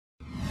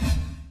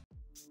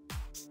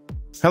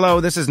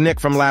Hello, this is Nick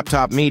from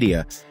Laptop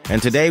Media,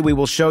 and today we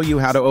will show you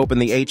how to open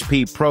the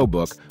HP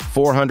ProBook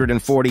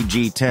 440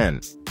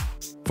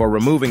 G10. For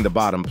removing the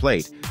bottom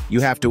plate, you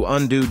have to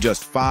undo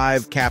just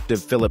 5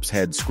 captive Phillips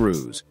head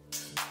screws.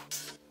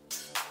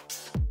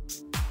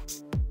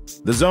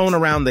 The zone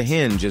around the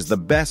hinge is the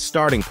best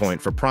starting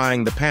point for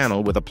prying the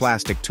panel with a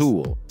plastic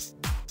tool.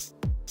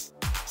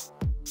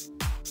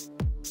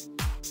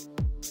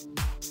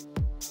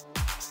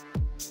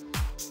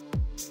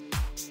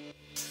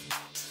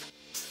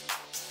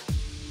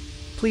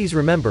 Please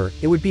remember,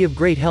 it would be of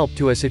great help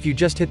to us if you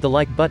just hit the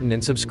like button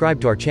and subscribe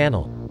to our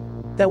channel.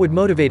 That would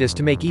motivate us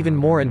to make even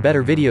more and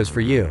better videos for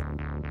you.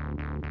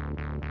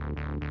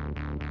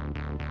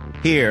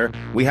 Here,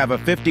 we have a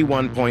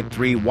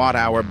 51.3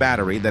 watt-hour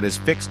battery that is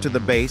fixed to the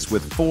base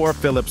with 4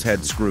 Phillips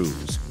head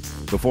screws.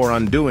 Before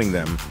undoing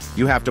them,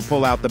 you have to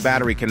pull out the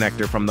battery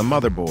connector from the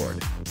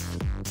motherboard.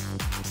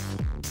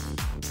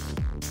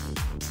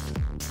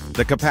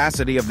 The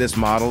capacity of this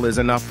model is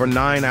enough for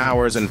 9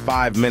 hours and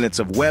 5 minutes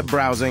of web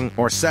browsing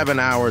or 7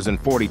 hours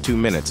and 42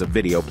 minutes of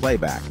video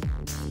playback.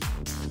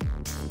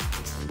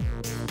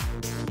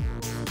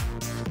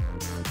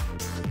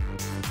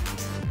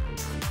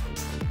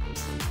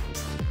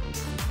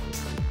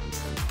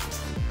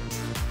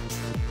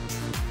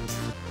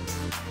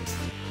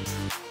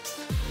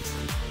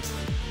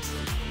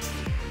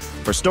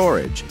 For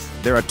storage,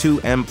 there are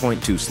 2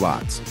 M.2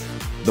 slots.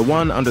 The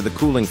one under the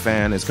cooling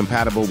fan is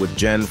compatible with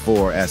Gen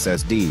 4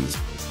 SSDs.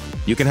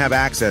 You can have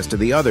access to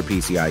the other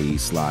PCIe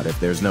slot if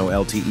there's no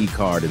LTE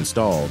card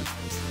installed.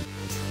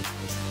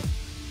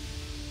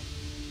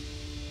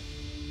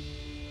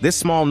 This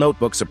small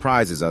notebook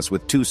surprises us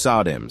with 2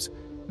 SODIMMs.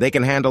 They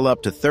can handle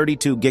up to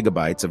 32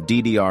 gigabytes of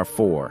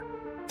DDR4,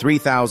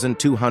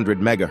 3200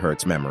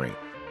 megahertz memory.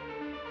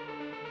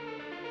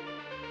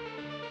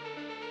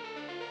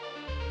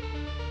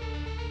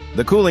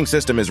 The cooling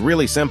system is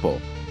really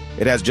simple.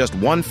 It has just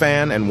 1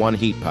 fan and 1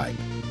 heat pipe.